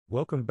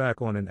Welcome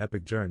back on an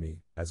epic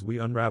journey, as we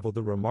unravel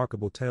the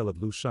remarkable tale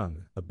of Lu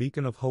Sheng, a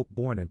beacon of hope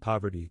born in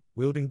poverty,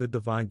 wielding the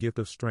divine gift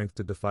of strength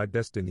to defy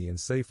destiny and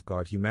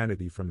safeguard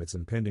humanity from its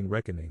impending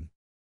reckoning.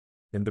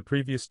 In the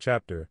previous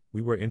chapter,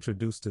 we were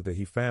introduced to the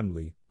He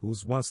family,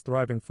 whose once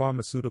thriving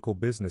pharmaceutical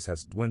business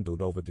has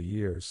dwindled over the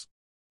years.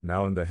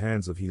 Now in the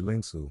hands of He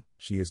Lingsu,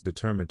 she is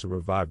determined to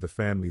revive the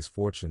family's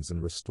fortunes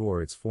and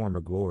restore its former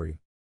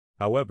glory.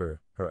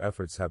 However, her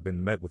efforts have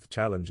been met with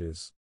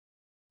challenges.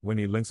 When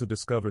He Lingsu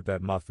discovered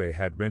that Ma Fei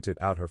had rented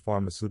out her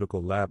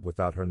pharmaceutical lab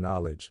without her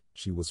knowledge,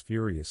 she was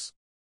furious.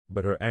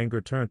 But her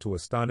anger turned to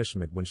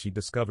astonishment when she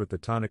discovered the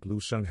tonic Lu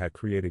Sheng had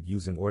created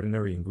using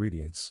ordinary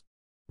ingredients.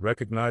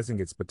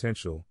 Recognizing its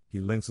potential, He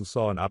Lingsu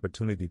saw an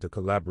opportunity to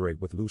collaborate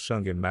with Lu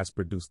Sheng and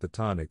mass-produce the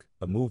tonic,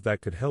 a move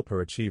that could help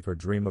her achieve her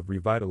dream of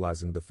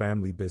revitalizing the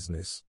family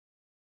business.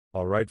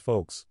 Alright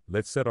folks,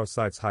 let's set our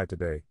sights high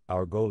today.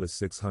 Our goal is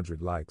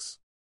 600 likes.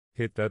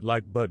 Hit that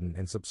like button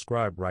and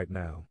subscribe right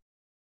now.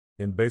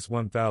 In base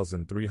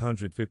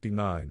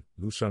 1359,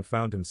 Lu Sheng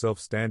found himself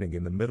standing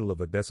in the middle of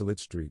a desolate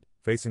street,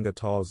 facing a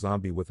tall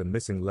zombie with a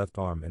missing left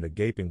arm and a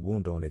gaping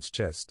wound on its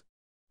chest.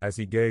 As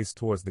he gazed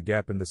towards the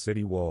gap in the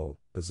city wall,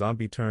 the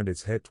zombie turned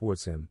its head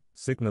towards him,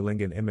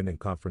 signaling an imminent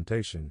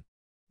confrontation.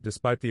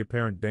 Despite the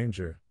apparent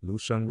danger, Lu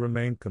Sheng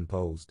remained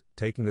composed,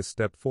 taking a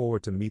step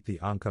forward to meet the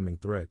oncoming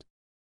threat.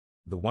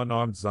 The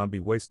one-armed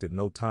zombie wasted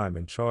no time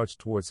and charged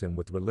towards him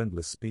with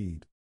relentless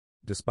speed.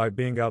 Despite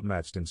being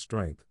outmatched in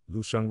strength,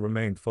 Lu Sheng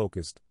remained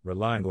focused,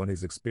 relying on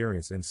his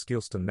experience and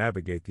skills to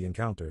navigate the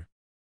encounter.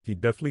 He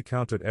deftly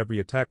countered every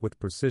attack with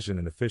precision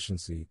and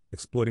efficiency,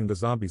 exploiting the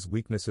zombie's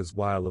weaknesses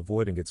while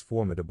avoiding its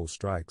formidable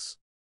strikes.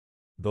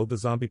 Though the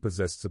zombie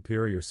possessed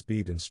superior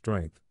speed and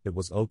strength, it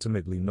was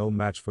ultimately no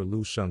match for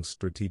Lu Sheng's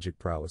strategic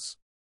prowess.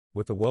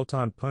 With a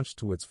well-timed punch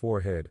to its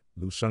forehead,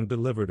 Lu Sheng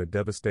delivered a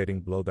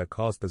devastating blow that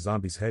caused the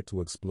zombie's head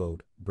to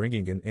explode,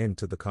 bringing an end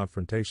to the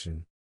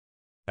confrontation.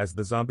 As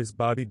the zombie's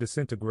body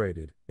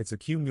disintegrated, its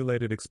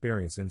accumulated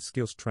experience and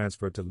skills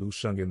transferred to Lu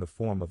Sheng in the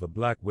form of a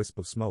black wisp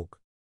of smoke.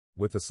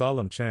 With a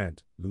solemn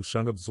chant, Lu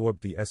Sheng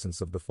absorbed the essence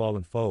of the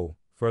fallen foe,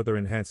 further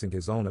enhancing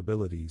his own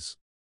abilities.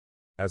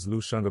 As Lu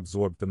Sheng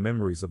absorbed the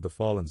memories of the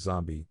fallen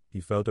zombie,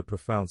 he felt a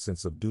profound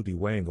sense of duty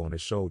weighing on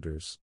his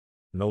shoulders.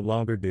 No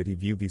longer did he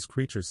view these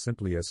creatures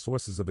simply as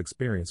sources of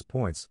experience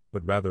points,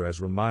 but rather as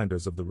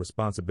reminders of the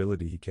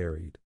responsibility he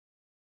carried.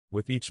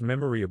 With each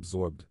memory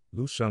absorbed,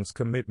 Lu Sheng's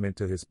commitment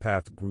to his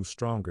path grew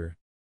stronger.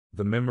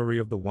 The memory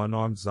of the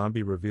one-armed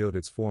zombie revealed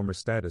its former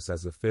status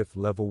as a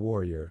fifth-level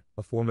warrior,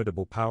 a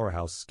formidable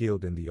powerhouse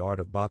skilled in the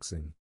art of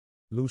boxing.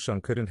 Lu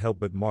Sheng couldn't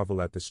help but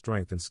marvel at the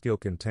strength and skill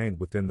contained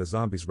within the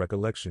zombie's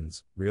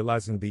recollections,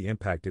 realizing the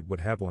impact it would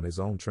have on his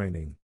own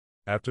training.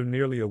 After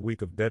nearly a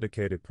week of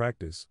dedicated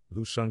practice,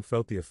 Lu Sheng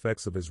felt the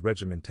effects of his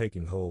regimen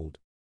taking hold.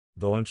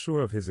 Though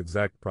unsure of his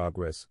exact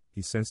progress,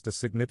 he sensed a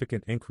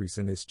significant increase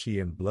in his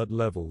qi and blood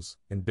levels,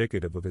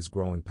 indicative of his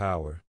growing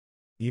power.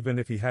 Even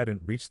if he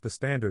hadn't reached the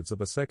standards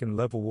of a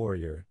second-level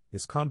warrior,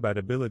 his combat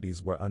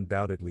abilities were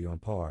undoubtedly on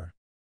par.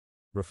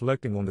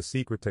 Reflecting on the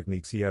secret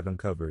techniques he had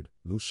uncovered,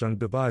 Lu Sheng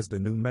devised a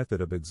new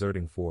method of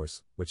exerting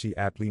force, which he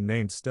aptly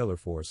named Stellar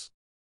Force.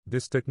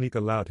 This technique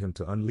allowed him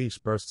to unleash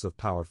bursts of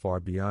power far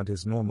beyond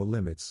his normal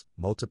limits,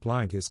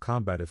 multiplying his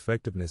combat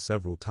effectiveness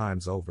several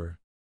times over.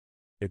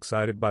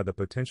 Excited by the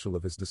potential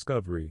of his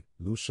discovery,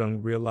 Lu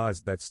Sheng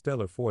realized that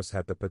Stellar Force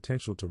had the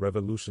potential to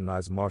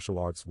revolutionize martial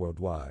arts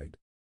worldwide.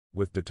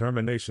 With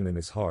determination in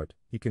his heart,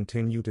 he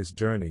continued his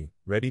journey,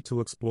 ready to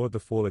explore the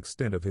full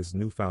extent of his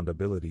newfound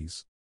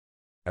abilities.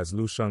 As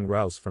Lu Sheng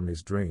roused from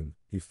his dream,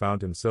 he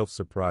found himself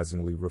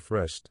surprisingly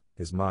refreshed,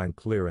 his mind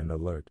clear and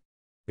alert.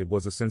 It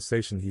was a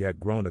sensation he had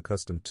grown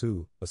accustomed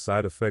to, a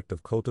side effect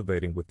of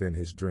cultivating within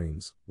his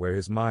dreams, where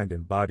his mind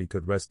and body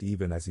could rest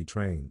even as he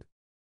trained.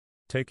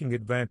 Taking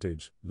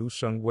advantage, Lu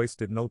Sheng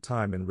wasted no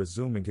time in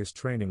resuming his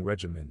training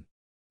regimen.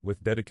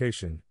 With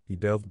dedication, he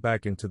delved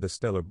back into the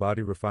stellar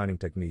body refining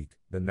technique,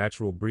 the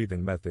natural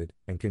breathing method,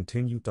 and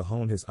continued to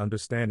hone his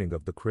understanding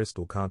of the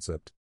crystal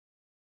concept.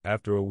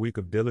 After a week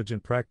of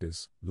diligent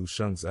practice, Lu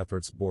Sheng's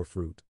efforts bore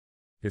fruit.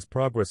 His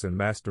progress in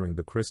mastering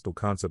the crystal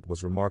concept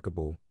was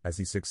remarkable, as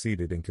he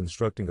succeeded in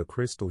constructing a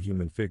crystal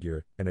human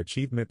figure, an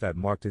achievement that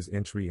marked his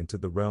entry into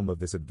the realm of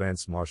this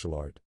advanced martial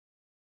art.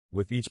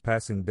 With each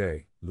passing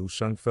day, Lu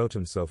Sheng felt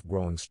himself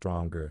growing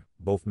stronger,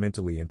 both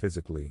mentally and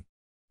physically.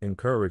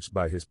 Encouraged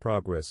by his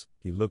progress,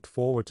 he looked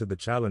forward to the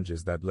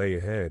challenges that lay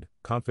ahead,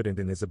 confident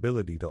in his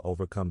ability to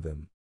overcome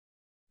them.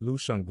 Lu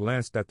Sheng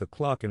glanced at the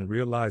clock and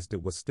realized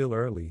it was still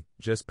early,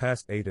 just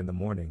past 8 in the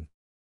morning.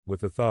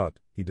 With a thought,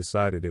 he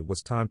decided it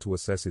was time to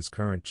assess his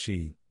current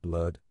qi,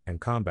 blood,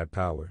 and combat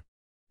power.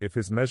 If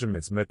his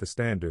measurements met the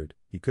standard,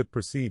 he could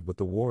proceed with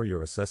the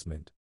warrior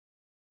assessment.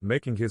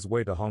 Making his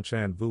way to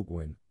Hongshan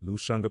Vuguin, Lu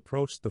Sheng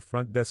approached the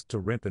front desk to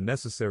rent the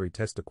necessary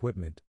test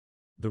equipment.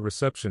 The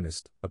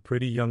receptionist, a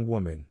pretty young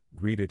woman,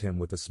 greeted him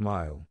with a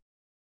smile.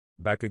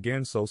 "Back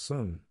again so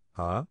soon,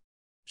 huh?"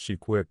 she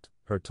quipped,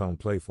 her tone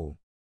playful.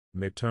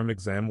 "Midterm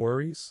exam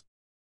worries?"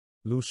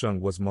 Lu Sheng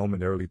was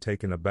momentarily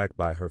taken aback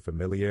by her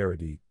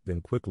familiarity,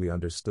 then quickly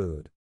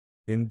understood.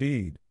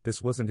 Indeed,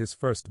 this wasn't his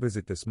first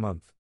visit this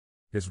month.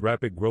 His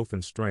rapid growth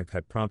and strength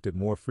had prompted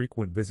more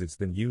frequent visits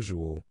than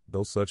usual,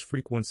 though such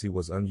frequency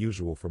was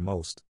unusual for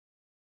most.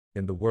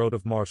 In the world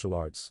of martial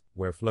arts,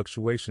 where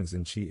fluctuations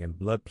in chi and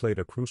blood played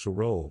a crucial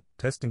role,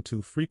 testing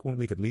too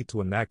frequently could lead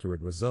to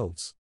inaccurate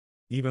results.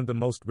 Even the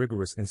most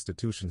rigorous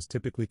institutions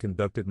typically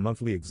conducted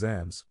monthly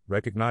exams,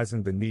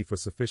 recognizing the need for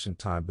sufficient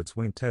time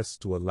between tests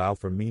to allow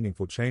for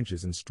meaningful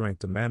changes in strength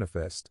to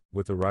manifest.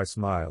 With a wry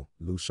smile,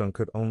 Lu Sheng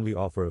could only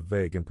offer a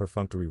vague and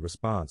perfunctory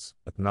response,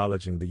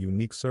 acknowledging the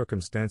unique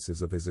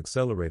circumstances of his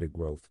accelerated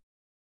growth.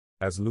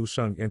 As Lu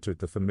Sheng entered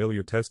the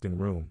familiar testing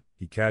room,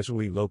 he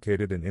casually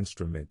located an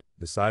instrument,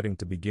 deciding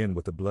to begin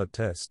with a blood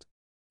test.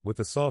 With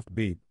a soft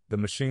beep, the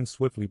machine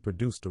swiftly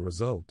produced a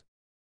result.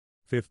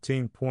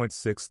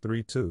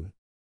 15.632.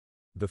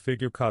 The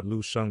figure caught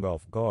Lu Sheng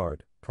off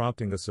guard,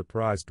 prompting a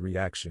surprised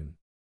reaction.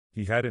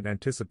 He hadn't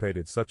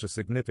anticipated such a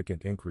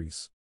significant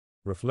increase.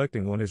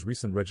 Reflecting on his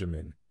recent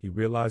regimen, he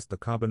realized the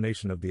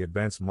combination of the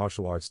advanced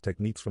martial arts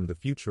techniques from the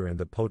future and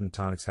the potent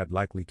tonics had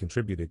likely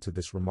contributed to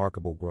this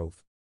remarkable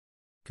growth.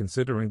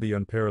 Considering the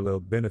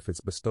unparalleled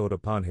benefits bestowed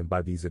upon him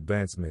by these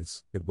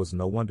advancements, it was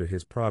no wonder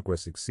his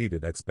progress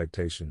exceeded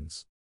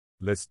expectations.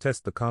 "Let's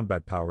test the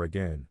combat power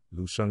again,"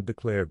 Lu Sheng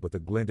declared with a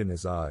glint in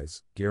his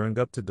eyes, gearing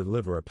up to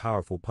deliver a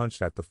powerful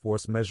punch at the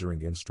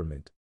force-measuring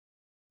instrument.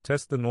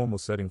 "Test the normal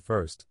setting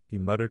first," he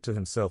muttered to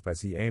himself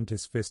as he aimed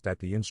his fist at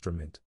the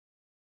instrument.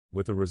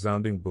 With a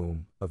resounding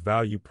boom, a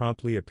value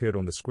promptly appeared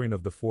on the screen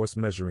of the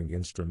force-measuring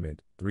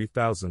instrument,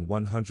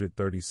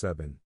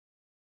 3,137.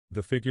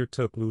 The figure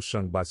took Lu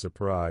Sheng by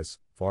surprise,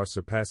 far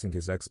surpassing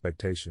his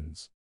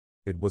expectations.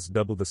 It was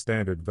double the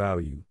standard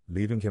value,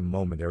 leaving him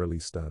momentarily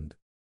stunned.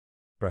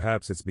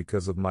 "Perhaps it's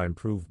because of my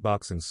improved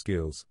boxing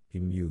skills," he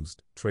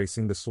mused,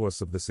 tracing the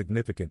source of the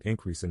significant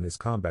increase in his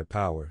combat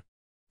power.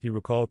 He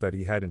recalled that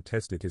he hadn't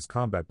tested his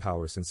combat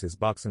power since his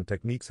boxing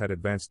techniques had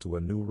advanced to a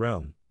new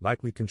realm,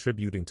 likely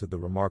contributing to the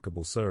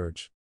remarkable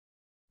surge.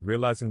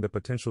 Realizing the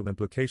potential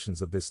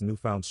implications of this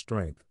newfound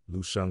strength,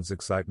 Lu Sheng's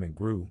excitement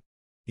grew.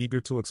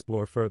 Eager to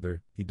explore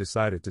further, he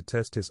decided to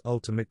test his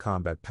ultimate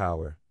combat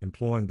power,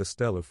 employing the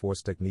stellar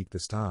force technique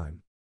this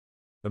time.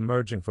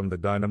 Emerging from the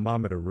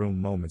dynamometer room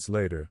moments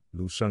later,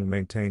 Lu Sheng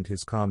maintained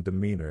his calm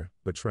demeanor,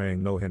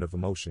 betraying no hint of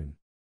emotion.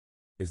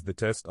 "Is the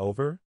test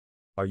over?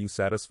 Are you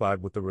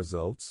satisfied with the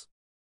results?"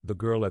 the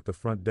girl at the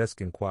front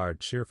desk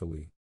inquired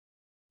cheerfully.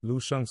 Lu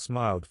Sheng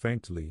smiled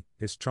faintly,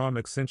 his charm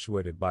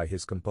accentuated by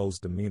his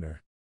composed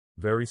demeanor.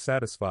 "Very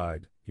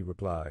satisfied," he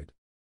replied.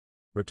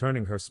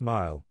 Returning her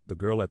smile, the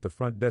girl at the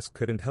front desk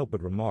couldn't help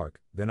but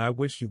remark, "Then I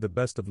wish you the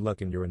best of luck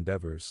in your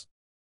endeavors."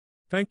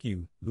 "Thank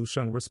you," Lu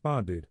Sheng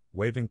responded,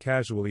 waving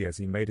casually as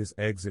he made his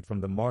exit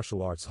from the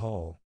martial arts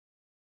hall.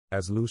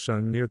 As Lu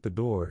Sheng neared the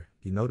door,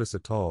 he noticed a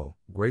tall,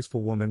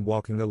 graceful woman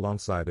walking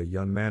alongside a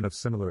young man of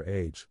similar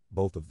age,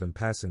 both of them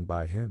passing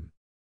by him.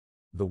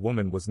 The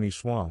woman was Ni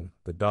Shuang,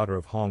 the daughter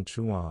of Hong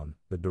Chuan,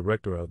 the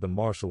director of the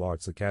martial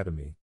arts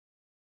academy.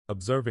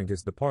 Observing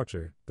his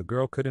departure, the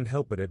girl couldn't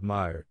help but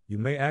admire, "You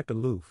may act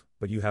aloof,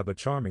 but you have a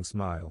charming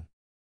smile."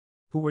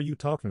 "Who are you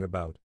talking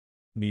about?"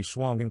 Ni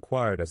Shuang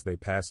inquired as they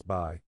passed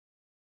by.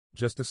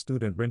 "Just a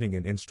student renting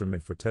an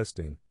instrument for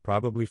testing,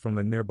 probably from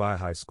a nearby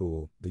high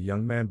school," the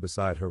young man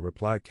beside her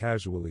replied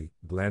casually,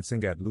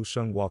 glancing at Lu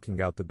Sheng walking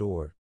out the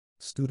door.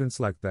 "Students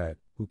like that,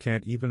 who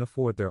can't even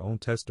afford their own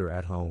tester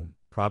at home,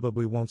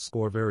 probably won't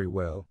score very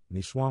well,"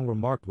 Ni Shuang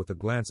remarked with a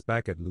glance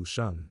back at Lu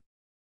Sheng.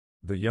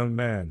 The young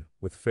man,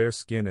 with fair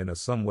skin and a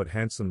somewhat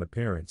handsome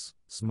appearance,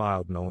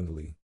 smiled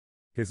knowingly.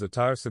 His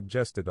attire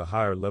suggested a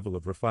higher level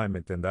of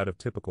refinement than that of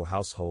typical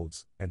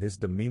households, and his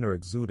demeanor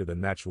exuded a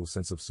natural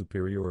sense of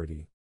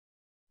superiority.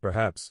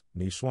 "Perhaps,"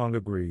 Ni Shuang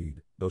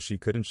agreed, though she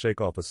couldn't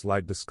shake off a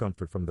slight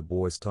discomfort from the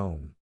boy's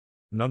tone.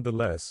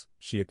 Nonetheless,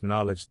 she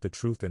acknowledged the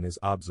truth in his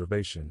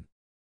observation.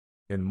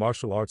 In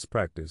martial arts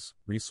practice,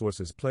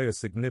 resources play a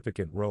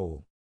significant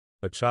role.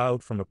 A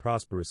child from a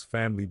prosperous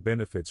family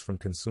benefits from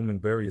consuming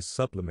various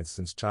supplements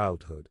since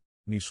childhood.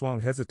 Ni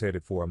Shuang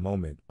hesitated for a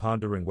moment,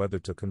 pondering whether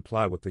to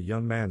comply with the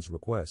young man's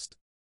request.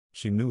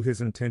 She knew his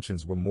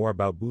intentions were more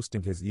about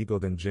boosting his ego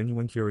than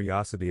genuine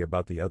curiosity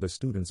about the other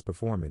students'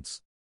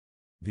 performance.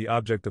 The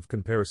object of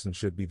comparison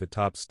should be the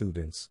top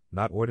students,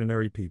 not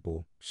ordinary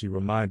people, she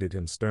reminded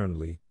him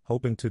sternly,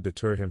 hoping to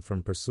deter him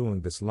from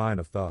pursuing this line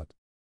of thought.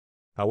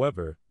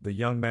 However, the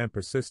young man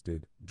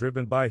persisted,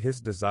 driven by his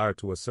desire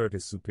to assert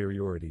his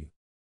superiority.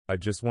 "I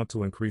just want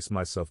to increase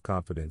my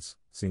self-confidence,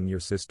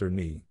 senior sister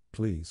Ni,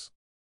 please,"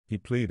 he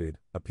pleaded,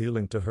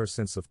 appealing to her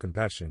sense of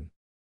compassion.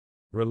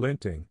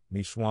 Relenting,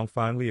 Ni Shuang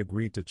finally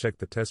agreed to check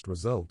the test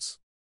results.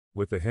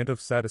 With a hint of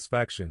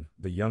satisfaction,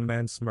 the young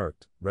man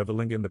smirked,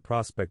 reveling in the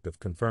prospect of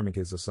confirming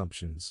his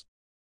assumptions.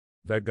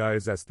 "That guy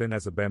is as thin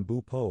as a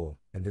bamboo pole,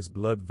 and his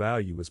blood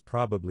value is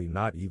probably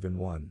not even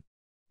 1.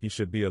 He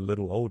should be a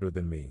little older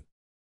than me.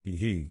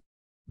 He.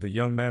 The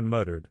young man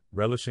muttered,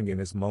 relishing in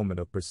his moment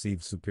of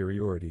perceived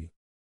superiority.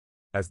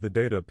 As the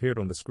data appeared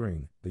on the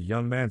screen, the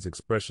young man's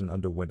expression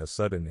underwent a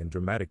sudden and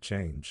dramatic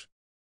change.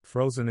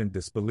 Frozen in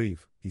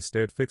disbelief, he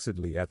stared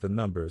fixedly at the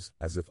numbers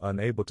as if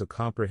unable to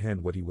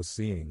comprehend what he was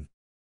seeing.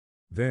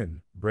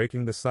 Then,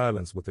 breaking the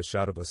silence with a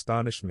shout of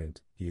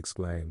astonishment, he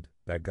exclaimed,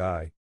 "That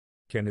guy.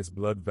 Can his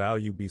blood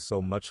value be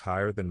so much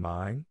higher than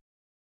mine?"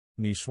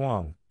 Ni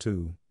Shuang,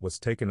 too, was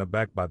taken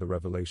aback by the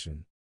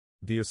revelation.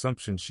 The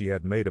assumptions she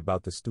had made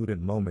about the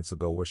student moments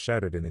ago were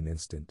shattered in an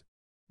instant.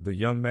 The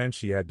young man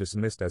she had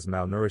dismissed as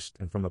malnourished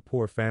and from a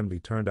poor family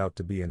turned out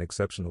to be an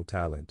exceptional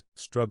talent.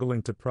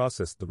 Struggling to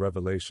process the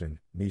revelation,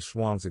 Ni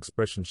Shuang's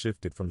expression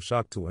shifted from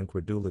shock to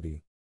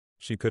incredulity.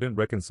 She couldn't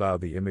reconcile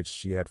the image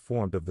she had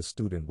formed of the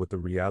student with the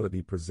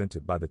reality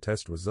presented by the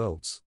test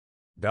results.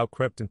 Doubt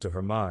crept into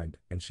her mind,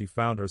 and she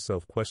found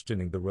herself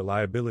questioning the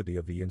reliability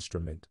of the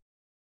instrument.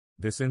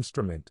 This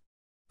instrument,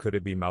 could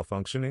it be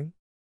malfunctioning?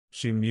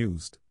 She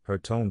mused, her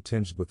tone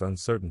tinged with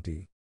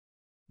uncertainty.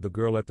 The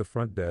girl at the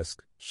front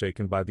desk,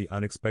 shaken by the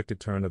unexpected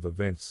turn of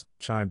events,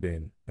 chimed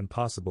in,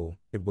 "Impossible,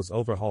 it was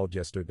overhauled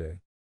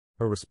yesterday."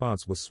 Her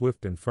response was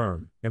swift and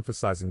firm,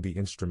 emphasizing the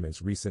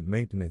instrument's recent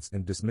maintenance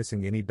and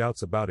dismissing any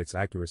doubts about its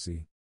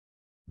accuracy.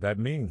 "That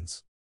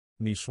means..."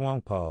 Ni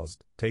Shuang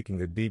paused,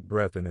 taking a deep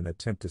breath in an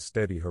attempt to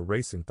steady her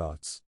racing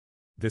thoughts.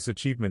 "This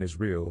achievement is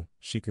real,"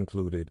 she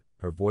concluded,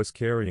 her voice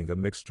carrying a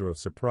mixture of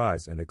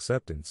surprise and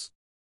acceptance.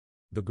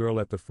 The girl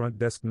at the front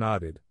desk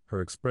nodded,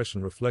 her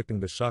expression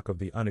reflecting the shock of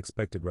the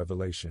unexpected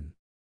revelation.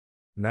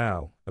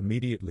 "Now,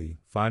 immediately,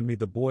 find me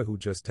the boy who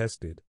just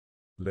tested.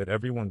 Let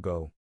everyone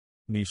go."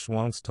 Ni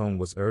Shuang's tone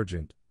was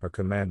urgent, her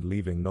command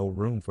leaving no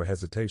room for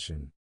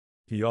hesitation.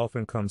 "He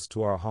often comes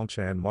to our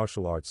Hongchan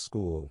martial arts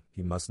school.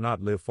 He must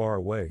not live far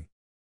away.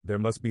 There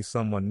must be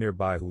someone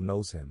nearby who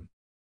knows him.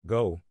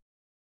 Go."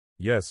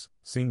 "Yes,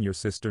 Senior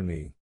Sister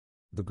Ni."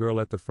 The girl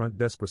at the front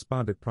desk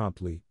responded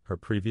promptly, her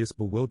previous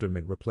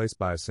bewilderment replaced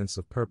by a sense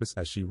of purpose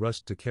as she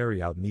rushed to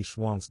carry out Ni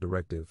Shuang's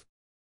directive.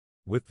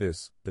 With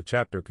this, the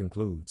chapter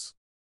concludes.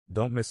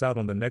 Don't miss out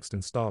on the next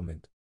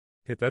installment.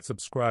 Hit that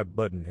subscribe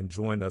button and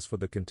join us for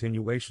the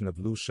continuation of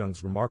Lu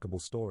Sheng's remarkable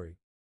story.